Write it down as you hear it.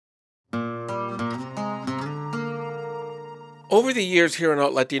Over the years here on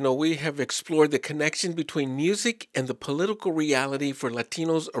Alt Latino, we have explored the connection between music and the political reality for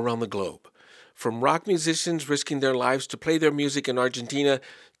Latinos around the globe. From rock musicians risking their lives to play their music in Argentina,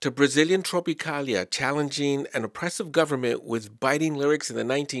 to Brazilian Tropicalia challenging an oppressive government with biting lyrics in the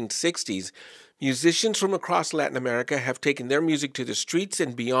 1960s, musicians from across Latin America have taken their music to the streets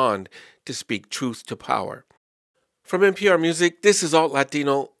and beyond to speak truth to power. From NPR Music, this is Alt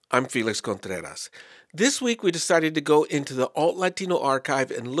Latino. I'm Felix Contreras. This week, we decided to go into the Alt Latino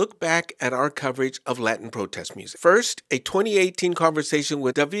archive and look back at our coverage of Latin protest music. First, a 2018 conversation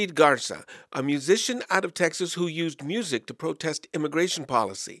with David Garza, a musician out of Texas who used music to protest immigration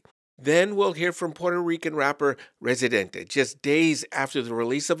policy. Then we'll hear from Puerto Rican rapper Residente, just days after the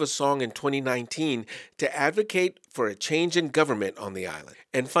release of a song in 2019 to advocate for a change in government on the island.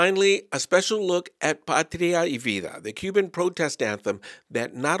 And finally, a special look at Patria y Vida, the Cuban protest anthem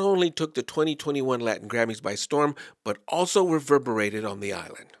that not only took the 2021 Latin Grammys by storm, but also reverberated on the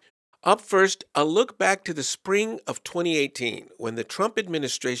island. Up first, a look back to the spring of 2018 when the Trump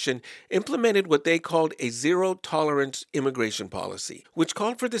administration implemented what they called a zero-tolerance immigration policy, which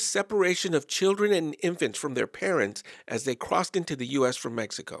called for the separation of children and infants from their parents as they crossed into the U.S. from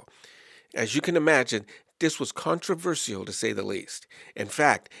Mexico. As you can imagine, this was controversial to say the least. In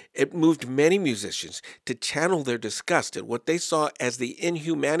fact, it moved many musicians to channel their disgust at what they saw as the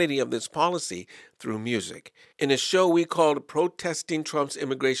inhumanity of this policy through music. In a show we called Protesting Trump's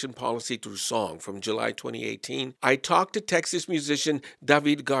Immigration Policy Through Song from July 2018, I talked to Texas musician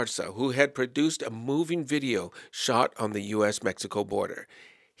David Garza, who had produced a moving video shot on the U.S.-Mexico border.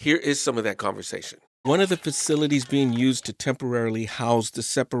 Here is some of that conversation. One of the facilities being used to temporarily house the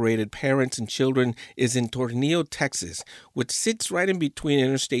separated parents and children is in Tornillo, Texas, which sits right in between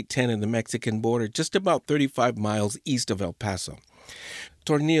Interstate 10 and the Mexican border, just about 35 miles east of El Paso.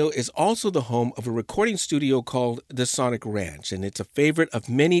 Tornillo is also the home of a recording studio called the Sonic Ranch, and it's a favorite of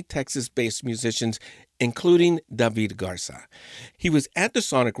many Texas-based musicians, including David Garza. He was at the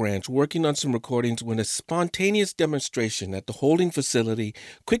Sonic Ranch working on some recordings when a spontaneous demonstration at the holding facility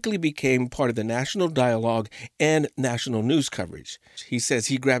quickly became part of the national dialogue and national news coverage. He says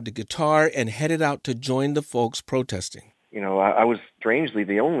he grabbed a guitar and headed out to join the folks protesting. You know, I was strangely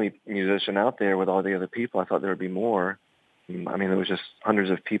the only musician out there with all the other people. I thought there would be more. I mean, there was just hundreds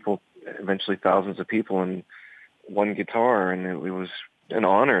of people, eventually thousands of people, and one guitar, and it was an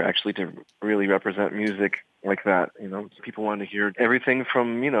honor, actually, to really represent music like that. You know, people wanted to hear everything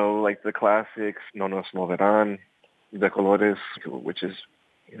from, you know, like the classics, No Nos Moverán, De Colores, which is,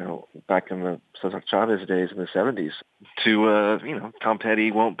 you know, back in the Cesar Chavez days in the 70s, to, you know, Tom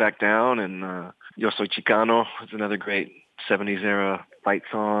Petty, Won't Back Down, and Yo Soy Chicano is another great 70s era fight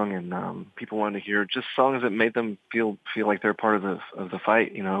song, and people wanted to hear just songs that made them feel like they're part of the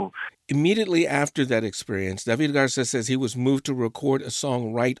fight, you know. Immediately after that experience, David Garza says he was moved to record a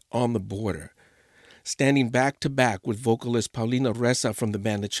song right on the border. Standing back to back with vocalist Paulina Reza from the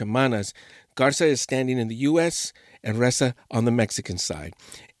band The Chamanas, Garza is standing in the U.S. and Reza on the Mexican side.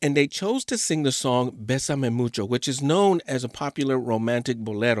 And they chose to sing the song Bésame Mucho, which is known as a popular romantic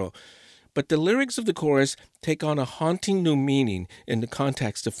bolero. But the lyrics of the chorus take on a haunting new meaning in the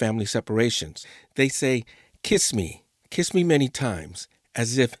context of family separations. They say, kiss me many times,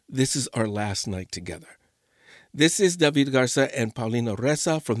 as if this is our last night together. This is David Garza and Paulina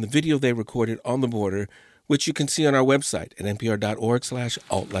Reza from the video they recorded on the border, which you can see on our website at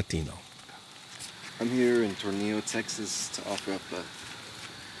npr.org/altlatino. I'm here in Tornillo, Texas, to offer up a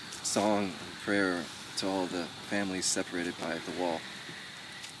song and prayer to all the families separated by the wall.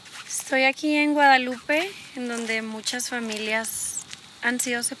 Estoy aquí en Guadalupe, en donde muchas familias han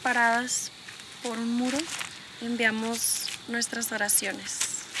sido separadas por un muro. Enviamos nuestras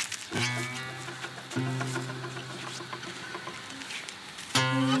oraciones.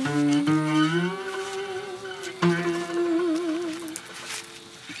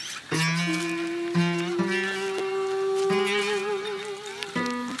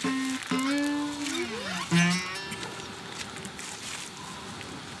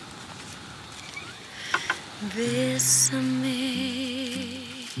 Bésame,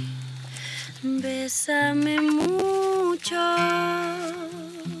 bésame mucho,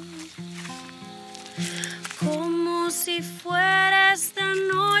 como si fuera esta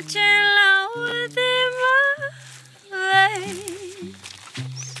noche la última vez.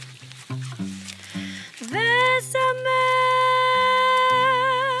 Bésame,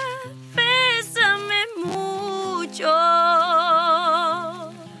 bésame mucho,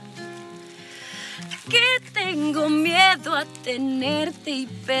 que tengo miedo a tenerte y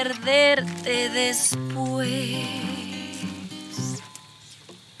perderte después.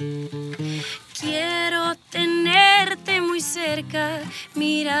 Quiero tenerte muy cerca cerca,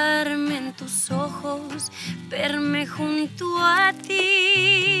 mirarme en tus ojos, verme junto a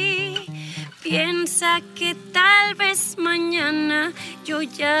ti. Piensa que tal vez mañana yo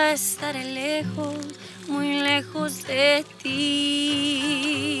ya estaré lejos, muy lejos de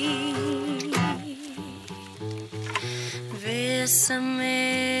ti.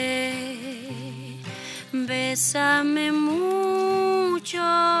 Bésame, bésame mucho,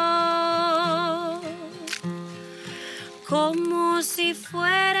 como si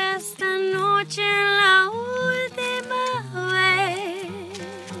fuera esta noche la última vez.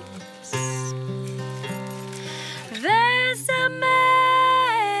 Bésame,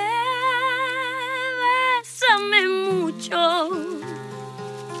 bésame mucho,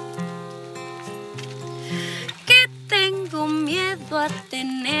 que tengo miedo a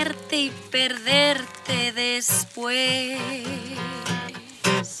tenerte y perderte después.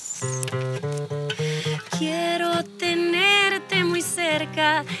 Quiero tenerte muy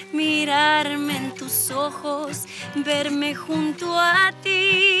cerca, mirarme en tus ojos, verme junto a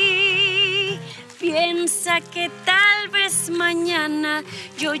ti. Piensa que tal vez mañana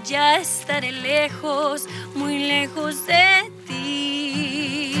yo ya estaré lejos, muy lejos de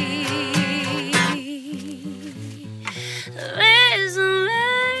ti. Bésame,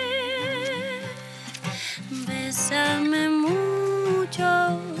 bésame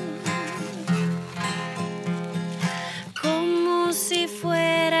mucho, como si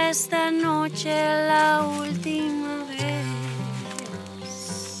fuera esta noche la última vez.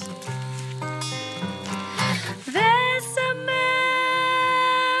 Bésame,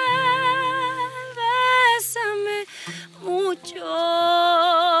 bésame mucho,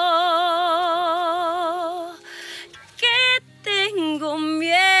 que tengo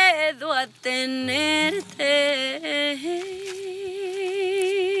miedo a tenerte,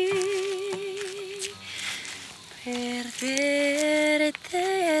 perderte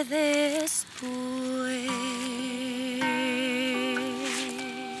después.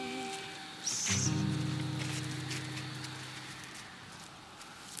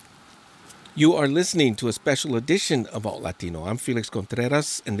 You are listening to a special edition of Alt Latino. I'm Felix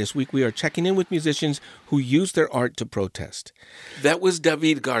Contreras, and this week we are checking in with musicians who use their art to protest. That was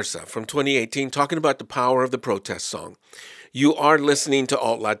David Garza from 2018 talking about the power of the protest song. You are listening to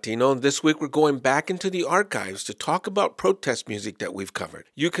Alt Latino, and this week we're going back into the archives to talk about protest music that we've covered.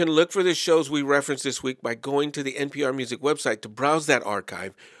 You can look for the shows we referenced this week by going to the NPR Music website to browse that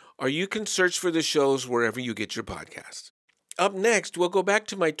archive, or you can search for the shows wherever you get your podcasts. Up next, we'll go back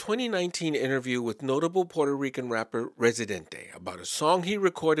to my 2019 interview with notable Puerto Rican rapper Residente about a song he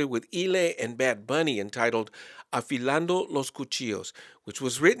recorded with Ile and Bad Bunny entitled Afilando los Cuchillos, which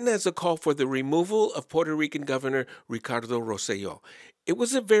was written as a call for the removal of Puerto Rican Governor Ricardo Rosselló. It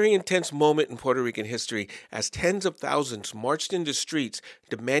was a very intense moment in Puerto Rican history as tens of thousands marched into streets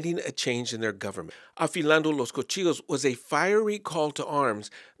demanding a change in their government. Afilando los Cuchillos was a fiery call to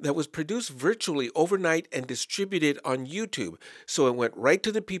arms that was produced virtually overnight and distributed on YouTube, so it went right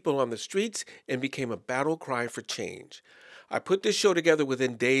to the people on the streets and became a battle cry for change. I put this show together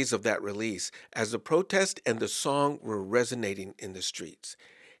within days of that release as the protest and the song were resonating in the streets.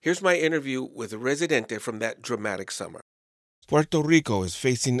 Here's my interview with Residente from that dramatic summer. Puerto Rico is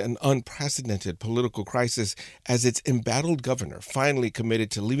facing an unprecedented political crisis as its embattled governor finally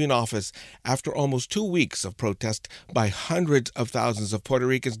committed to leaving office after almost 2 weeks of protest by hundreds of thousands of Puerto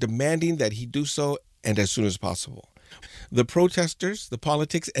Ricans demanding that he do so and as soon as possible. The protesters, the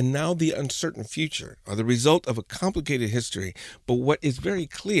politics, and now the uncertain future are the result of a complicated history, but what is very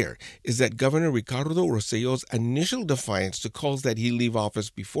clear is that Governor Ricardo Rosselló's initial defiance to calls that he leave office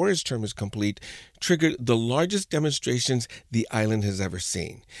before his term is complete triggered the largest demonstrations the island has ever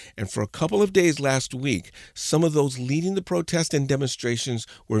seen. And for a couple of days last week, some of those leading the protest and demonstrations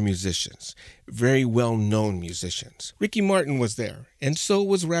were musicians, very well-known musicians. Ricky Martin was there, and so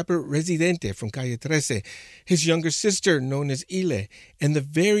was rapper Residente from Calle 13, his younger sister known as Ile, and the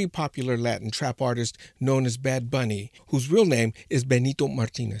very popular Latin trap artist known as Bad Bunny, whose real name is Benito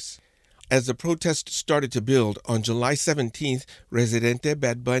Martinez. As the protest started to build, on July 17th, Residente,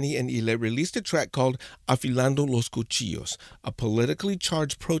 Bad Bunny, and Ile released a track called Afilando los Cuchillos, a politically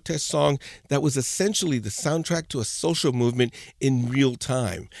charged protest song that was essentially the soundtrack to a social movement in real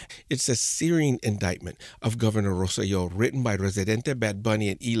time. It's a searing indictment of Governor Rosselló, written by Residente, Bad Bunny,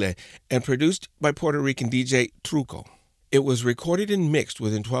 and Ile, and produced by Puerto Rican DJ Truco. It was recorded and mixed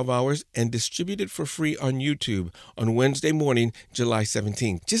within 12 hours and distributed for free on YouTube on Wednesday morning, July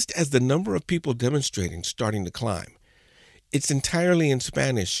 17th, just as the number of people demonstrating starting to climb. It's entirely in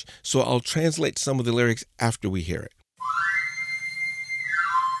Spanish, so I'll translate some of the lyrics after we hear it.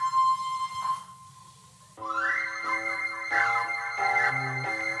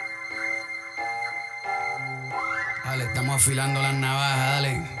 afilando las navajas,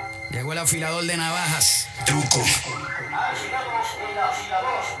 dale. Llegó el afilador de navajas. Truco. Ha llegado el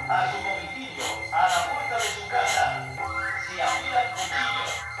afilador a su domicilio, a la puerta de su casa. Si afila el cuchillo,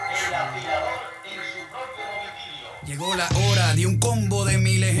 el afilador en su propio domicilio. Llegó la hora de un combo de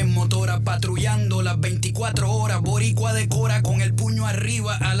miles en motora, patrullando las 24 horas. Boricua decora con el puño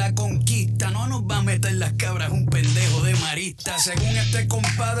arriba a la conquista. No nos va a meter las cabras un pendejo de marista. Según este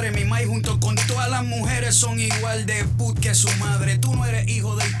compadre, mi maíz junto con todas las mujeres son igual de put que su madre. Tú no eres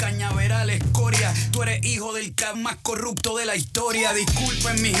hijo del cañaveral escoria, tú eres hijo del cap más corrupto de la historia.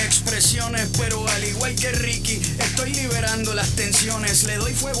 Disculpen mis expresiones, pero al igual que Ricky, estoy liberando las tensiones. Le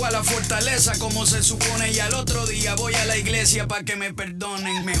doy fuego a la fortaleza como se supone, y al otro día voy a la iglesia pa' que me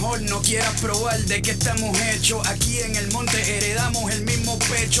perdonen. Mejor no quieras probar de qué estamos hechos. Aquí en el monte heredamos el mismo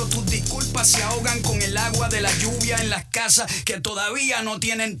pecho. Tus disculpas se ahogan con el agua de la lluvia en las casas que todavía no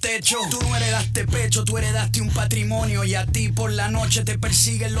tienen techo. Tú no heredaste pecho, tú heredaste un patrimonio, y a ti por la noche te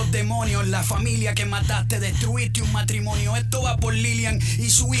persiguen los demonios. La familia que mataste, destruiste un matrimonio. Esto va por Lilian y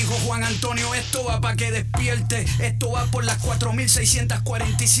su hijo Juan Antonio. Esto va pa' que despierte. Esto va por las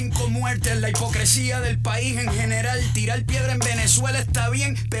 4.645 muertes. La hipocresía del país en general. Tirar piedra en Venezuela está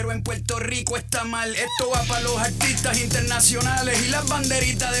bien, pero en Puerto Rico está mal. Esto va para los artistas internacionales y las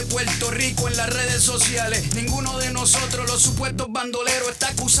banderitas de Puerto Rico en las redes sociales. Ninguno de nosotros, los supuestos bandoleros, está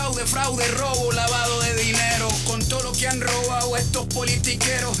acusado de fraude, robo, lavado de dinero. Con todo lo que han robado estos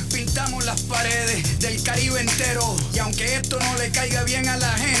politiqueros, pintamos las paredes del Caribe entero. Y aunque esto no le caiga bien a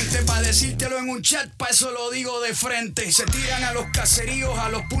la gente, para decírtelo en un chat, pa' eso lo digo de frente. Se tiran a los caseríos, a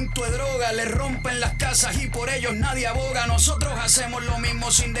los puntos de droga, les rompen las casas y por ellos nadie aboga. Nosotros hacemos lo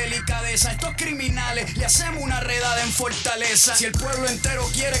mismo sin delicadeza. Estos criminales le hacemos una redada en Fortaleza. Si el pueblo entero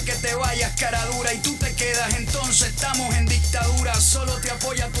quiere que te vayas, cara dura, y tú te quedas, entonces estamos en dictadura. Solo te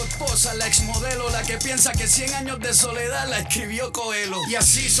apoya tu esposa, la exmodelo, la que piensa que 100 años de soledad la escribió Coelho. Y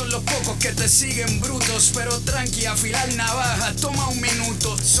así son los pocos que te siguen brutos, pero tranqui, afilar navaja, toma un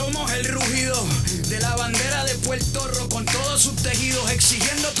minuto. Somos el rugido de la bandera de Puerto Rico con todos sus tejidos,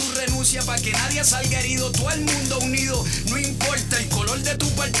 exigiendo tu renuncia para que nadie salga herido. Todo el mundo unido, no importa el color de tu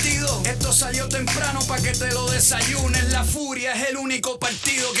partido. Esto salió temprano para que te lo desayunes. La furia es el único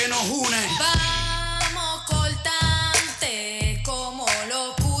partido que nos une. Vamos cortante como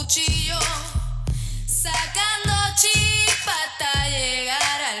los cuchillos, sacando chispa hasta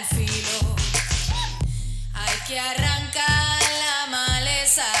llegar al filo. Hay que arrancar la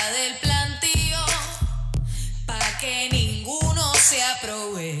maleza del plantío pa' que ninguno se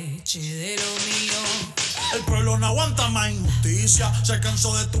aproveche de lo mío. El pueblo no aguanta más injusticia. Se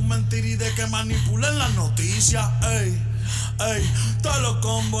cansó de tus mentiras y de que manipulen las noticias. Ey, ey, todos los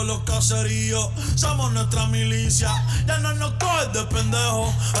combos, los caseríos, somos nuestra milicia. Ya no nos coges de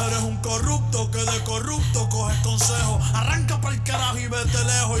pendejo. Eres un corrupto que de corrupto coges consejo. Arranca pa'l carajo y vete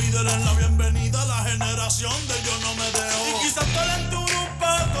lejos, y denle la bienvenida a la generación de Yo No Me Dejo. Y quizás tú en tu grupo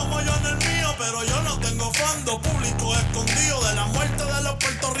como yo en el mío, pero yo no tengo fondo público escondido. De la muerte de los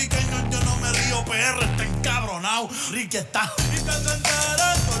puertorriqueños yo no me río. PR está encabronado, Ricky está. Y que se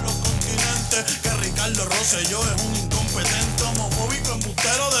enteren todos los continentes que Ricardo Rosselló es un incompetente, homofóbico,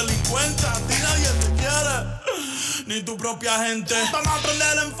 embustero, delincuente. A ti nadie te quiere, ni tu propia gente. Vamos a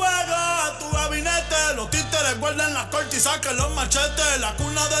prender en fuego a tu gabinete. Los títeres guarden las cortes y saquen los machetes. La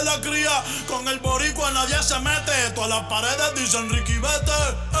cuna de la cría, con el boricua nadie se mete. Todas las paredes dicen Ricky vete.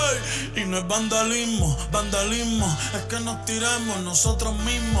 Ey. Y no es vandalismo, vandalismo es que nos tiremos nosotros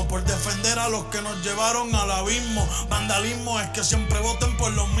mismos por defender a los que nos llevaron al abismo. Vandalismo es que siempre voten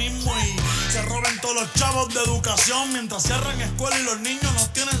por lo mismo y se roben todos los chavos de educación mientras cierran escuela y los niños no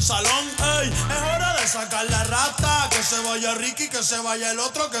tienen salón. Ey, es hora de sacar la rata, que se vaya Ricky, que se vaya el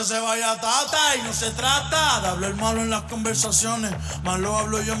otro, que se vaya Tata. Y no se trata de hablar malo en las conversaciones, más lo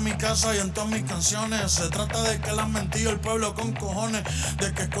hablo yo en mi casa y en todas mis canciones. Se trata de que le han mentido el pueblo con cojones,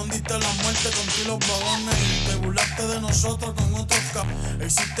 de que escondiste la muerte con ti los vagones y te burlaste de nosotros con otros e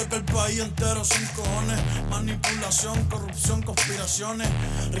hiciste que el país entero sin cojones. Manipulación, corrupción, conspiraciones.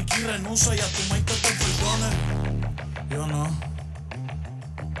 Ricky renuncia y a tu maíz que te perdone. Yo no.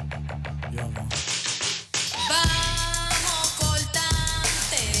 Yo no. Vamos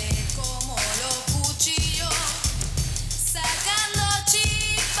cortante como los cuchillos, sacando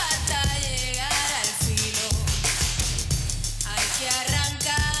chispa hasta llegar al filo. Hay que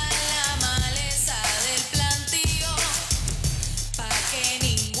arrancar la maleza del plantío pa' que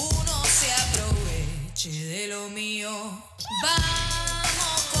ninguno se aproveche de lo mío.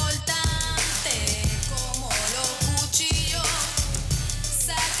 Vamos cortante como los cuchillos,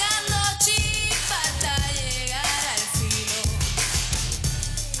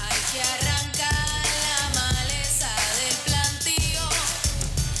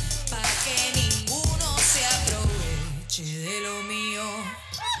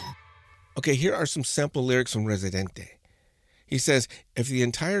 Okay, here are some sample lyrics from Residente. He says, if the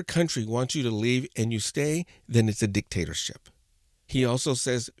entire country wants you to leave and you stay, then it's a dictatorship. He also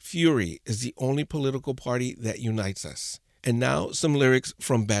says, Fury is the only political party that unites us. And now some lyrics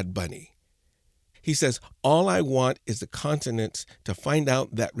from Bad Bunny. He says, all I want is the continents to find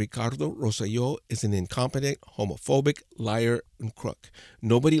out that Ricardo Rosselló is an incompetent, homophobic, liar, and crook.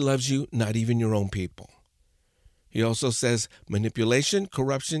 Nobody loves you, not even your own people. He also says, manipulation,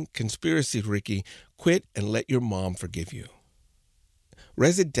 corruption, conspiracy, Ricky, quit and let your mom forgive you.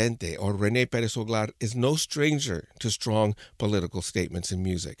 Residente, or René Pérez Oglar, is no stranger to strong political statements in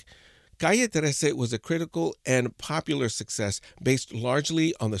music. Calle 13 was a critical and popular success based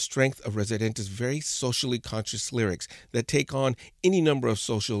largely on the strength of Residente's very socially conscious lyrics that take on any number of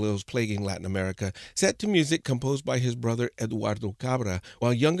social ills plaguing Latin America, set to music composed by his brother Eduardo Cabra,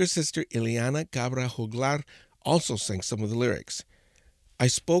 while younger sister Ileana Cabra Joglar also sang some of the lyrics. I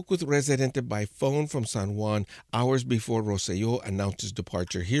spoke with Residente by phone from San Juan hours before Rosselló announced his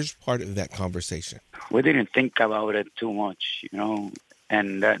departure. Here's part of that conversation. We didn't think about it too much,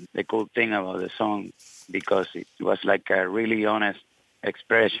 and that's the cool thing about the song, because it was like a really honest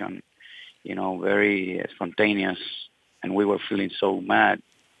expression, very spontaneous, and we were feeling so mad.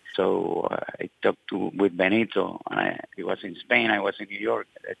 So I talked with Benito, and he was in Spain, I was in New York.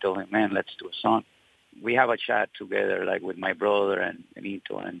 I told him, man, let's do a song. We have a chat together, like with my brother and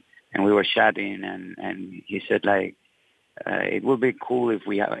Benito, and we were chatting, and he said, like, it would be cool if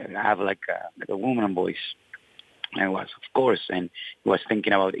we have like a woman voice. And I was, of course, and he was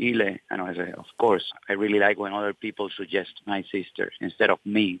thinking about Ile, and I said, of course. I really like when other people suggest my sister instead of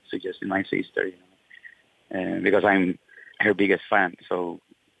me suggesting my sister, because I'm her biggest fan. So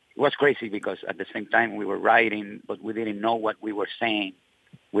it was crazy because at the same time we were writing, but we didn't know what we were saying.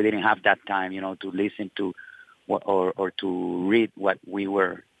 We didn't have that time, to listen to what, or to read what we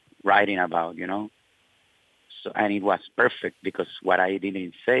were writing about, So, and it was perfect because what I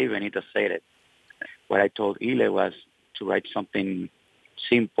didn't say, Benito said it. What I told Ile was to write something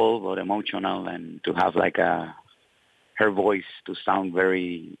simple but emotional, and to have like her voice to sound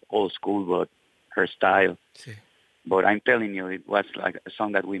very old school, but her style. Sí. But I'm telling you, it was like a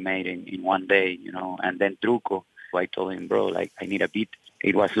song that we made in one day, and then Truco, I told him, bro, like, I need a beat.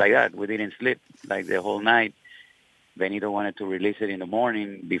 It was like that. We didn't sleep like the whole night. Benito wanted to release it in the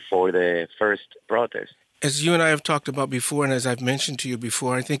morning before the first protest. As you and I have talked about before, and as I've mentioned to you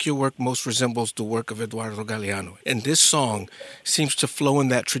before, I think your work most resembles the work of Eduardo Galeano. And this song seems to flow in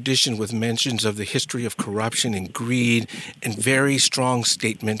that tradition with mentions of the history of corruption and greed and very strong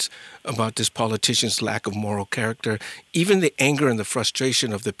statements about this politician's lack of moral character, even the anger and the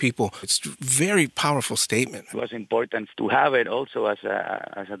frustration of the people. It's a very powerful statement. It was important to have it also as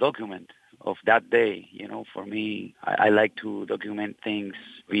a document of that day. For me, I like to document things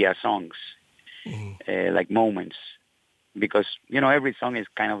via songs. Mm-hmm. Like moments, because every song is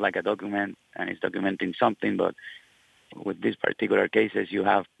kind of like a document and it's documenting something, but with these particular cases you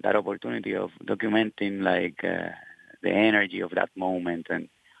have that opportunity of documenting like the energy of that moment and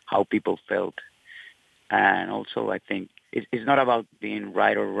how people felt. And also I think it's not about being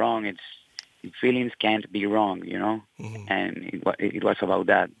right or wrong, it's feelings can't be wrong, mm-hmm. And it was about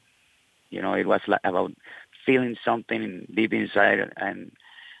that, it was like about feeling something deep inside,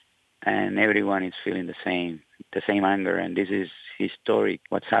 and everyone is feeling the same anger. And this is historic,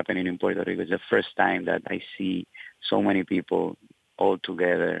 what's happening in Puerto Rico. It's the first time that I see so many people all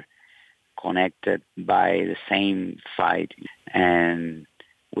together, connected by the same fight, and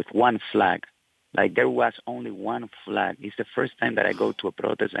with one flag. Like, there was only one flag. It's the first time that I go to a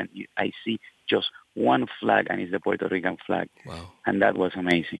protest and I see just one flag, and it's the Puerto Rican flag. Wow. And that was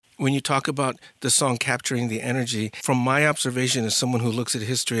amazing. When you talk about the song capturing the energy, from my observation as someone who looks at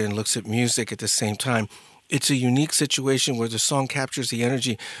history and looks at music at the same time, it's a unique situation where the song captures the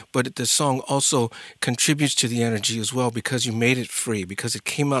energy, but the song also contributes to the energy as well because you made it free, because it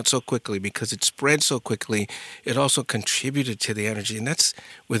came out so quickly, because it spread so quickly. It also contributed to the energy, and that's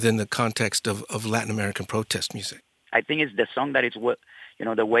within the context of Latin American protest music. I think it's the song that it's what,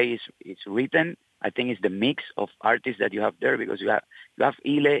 the way it's written. I think it's the mix of artists that you have there, because you have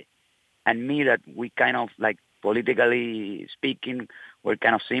Ile and me, that we kind of, like, politically speaking, we're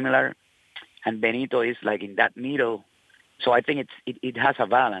kind of similar. And Benito is like in that middle. So I think it has a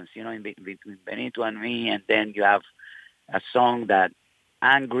balance, in between Benito and me. And then you have a song that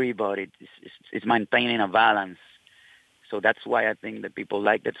angry, but it's maintaining a balance. So that's why I think that people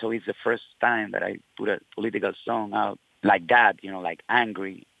like that. So it's the first time that I put a political song out like that, like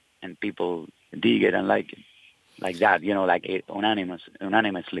angry, and people dig it and like it. Like that, like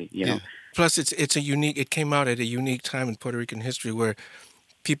unanimously, Yeah. Plus, it came out at a unique time in Puerto Rican history where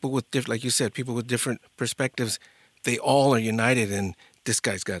people with like you said, people with different perspectives, they all are united, and this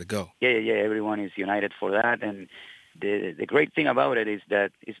guy's got to go. Yeah. Everyone is united for that, and the great thing about it is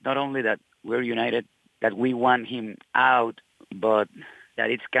that it's not only that we're united, that we want him out, but that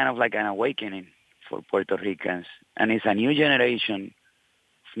it's kind of like an awakening for Puerto Ricans, and it's a new generation,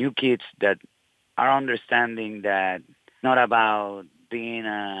 new kids that are understanding that it's not about being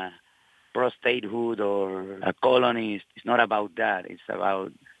a pro-statehood or a colonist. It's not about that. It's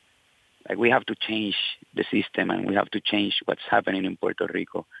about, like, we have to change the system, and we have to change what's happening in Puerto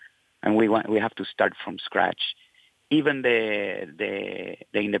Rico, and we have to start from scratch. Even the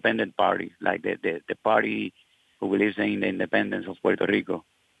independent party, like the party who believes in the independence of Puerto Rico,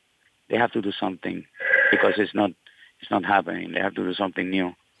 they have to do something because it's not happening. They have to do something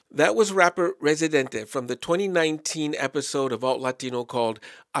new. That was rapper Residente from the 2019 episode of Alt Latino called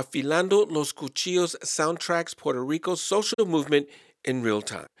Afilando los Cuchillos Soundtracks Puerto Rico's Social Movement in Real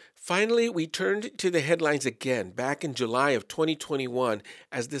Time. Finally, we turned to the headlines again back in July of 2021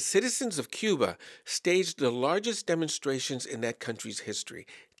 as the citizens of Cuba staged the largest demonstrations in that country's history,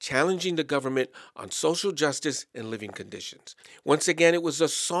 challenging the government on social justice and living conditions. Once again, it was a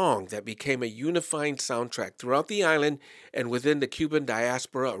song that became a unifying soundtrack throughout the island and within the Cuban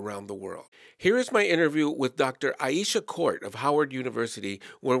diaspora around the world. Here is my interview with Dr. Aisha Court of Howard University,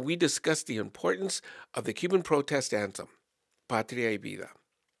 where we discussed the importance of the Cuban protest anthem, Patria y Vida.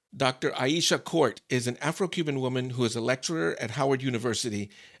 Dr. Aisha Court is an Afro-Cuban woman who is a lecturer at Howard University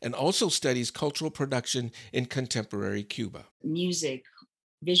and also studies cultural production in contemporary Cuba. Music,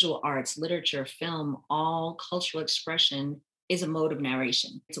 visual arts, literature, film, all cultural expression is a mode of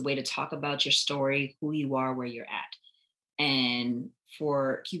narration. It's a way to talk about your story, who you are, where you're at. And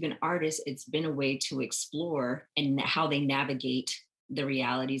for Cuban artists, it's been a way to explore and how they navigate the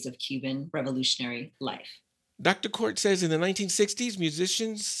realities of Cuban revolutionary life. Dr. Court says in the 1960s,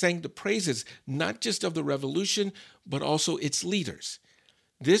 musicians sang the praises not just of the revolution, but also its leaders.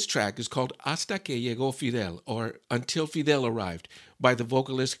 This track is called Hasta que llegó Fidel, or Until Fidel Arrived, by the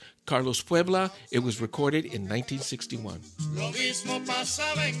vocalist Carlos Puebla. It was recorded in 1961. Lo mismo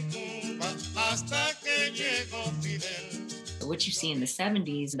pasaba en Cuba hasta que llegó Fidel. What you see in the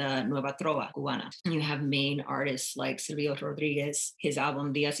 70s, the Nueva Trova Cubana. You have main artists like Silvio Rodriguez, his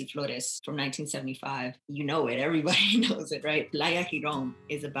album Días y Flores from 1975. You know it, everybody knows it, right? Playa Girón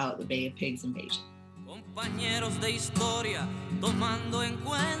is about the Bay of Pigs invasion. Compañeros de historia, tomando en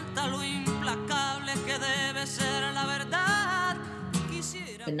cuenta lo implacable que debe ser la verdad.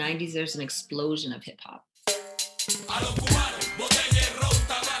 The 90s, there's an explosion of hip hop.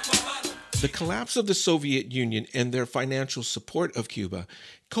 The collapse of the Soviet Union and their financial support of Cuba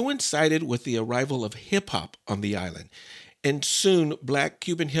coincided with the arrival of hip-hop on the island. And soon, Black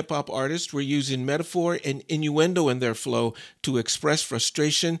Cuban hip-hop artists were using metaphor and innuendo in their flow to express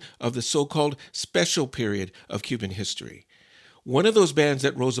frustration of the so-called special period of Cuban history. One of those bands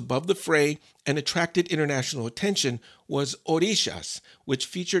that rose above the fray and attracted international attention was Orishas, which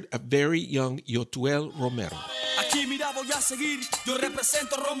featured a very young Yotuel Romero. Aquí mira voy a seguir, yo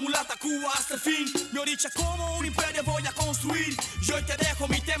represento Romulata Cuba hasta el fin. Mi oricha como un imperio voy a construir. Yo te dejo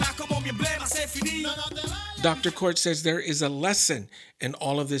mi tema como mi emblema se finí. Dr. Court says there is a lesson in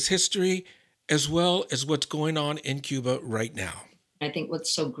all of this history, as well as what's going on in Cuba right now. I think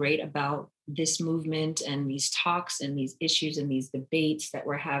what's so great about this movement and these talks and these issues and these debates that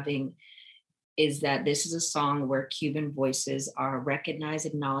we're having is that this is a song where Cuban voices are recognized,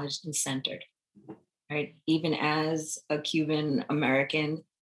 acknowledged, and centered, right? Even as a Cuban American,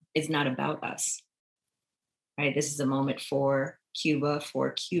 it's not about us, right? This is a moment for Cuba,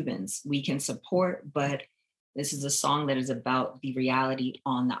 for Cubans. We can support, but this is a song that is about the reality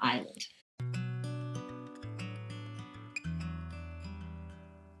on the island.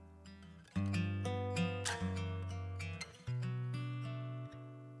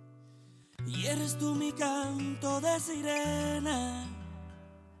 Y eres tú mi canto de sirena,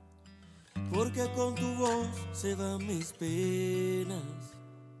 porque con tu voz se van mis penas.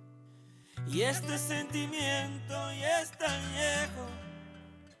 Y este sentimiento ya es tan viejo,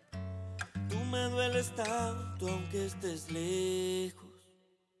 tú me dueles tanto aunque estés lejos.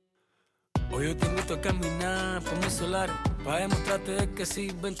 Hoy yo te invito a caminar por mis solares, para demostrarte de que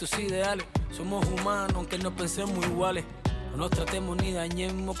sirven tus ideales. Somos humanos aunque no pensemos iguales, no nos tratemos ni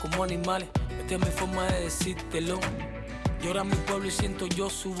dañemos como animales. Esta es mi forma de decírtelo. Llora mi pueblo y siento yo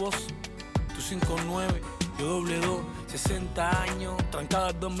su voz. Tú 5'9", yo doble 2, 60 años, trancada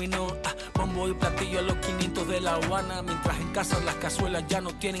al dominó. Bombo y platillo a los 500 de La Habana, mientras en casa las cazuelas ya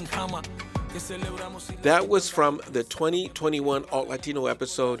no tienen jama. That was from the 2021 Alt Latino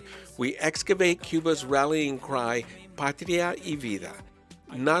episode. We excavate Cuba's rallying cry, Patria y Vida.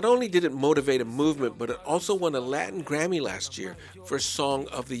 Not only did it motivate a movement, but it also won a Latin Grammy last year for Song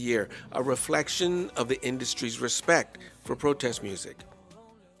of the Year, a reflection of the industry's respect for protest music.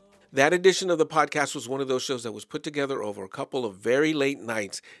 That edition of the podcast was one of those shows that was put together over a couple of very late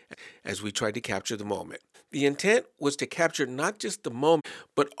nights as we tried to capture the moment. The intent was to capture not just the moment,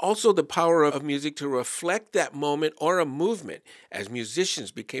 but also the power of music to reflect that moment or a movement as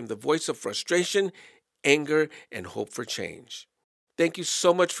musicians became the voice of frustration, anger, and hope for change. Thank you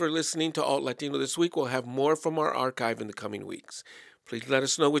so much for listening to Alt Latino this week. We'll have more from our archive in the coming weeks. Please let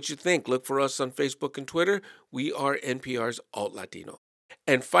us know what you think. Look for us on Facebook and Twitter. We are NPR's Alt Latino.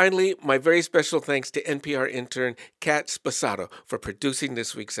 And finally, my very special thanks to NPR intern Kat Spasaro for producing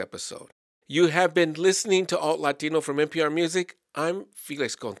this week's episode. You have been listening to Alt Latino from NPR Music. I'm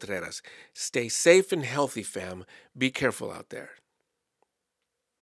Felix Contreras. Stay safe and healthy, fam. Be careful out there.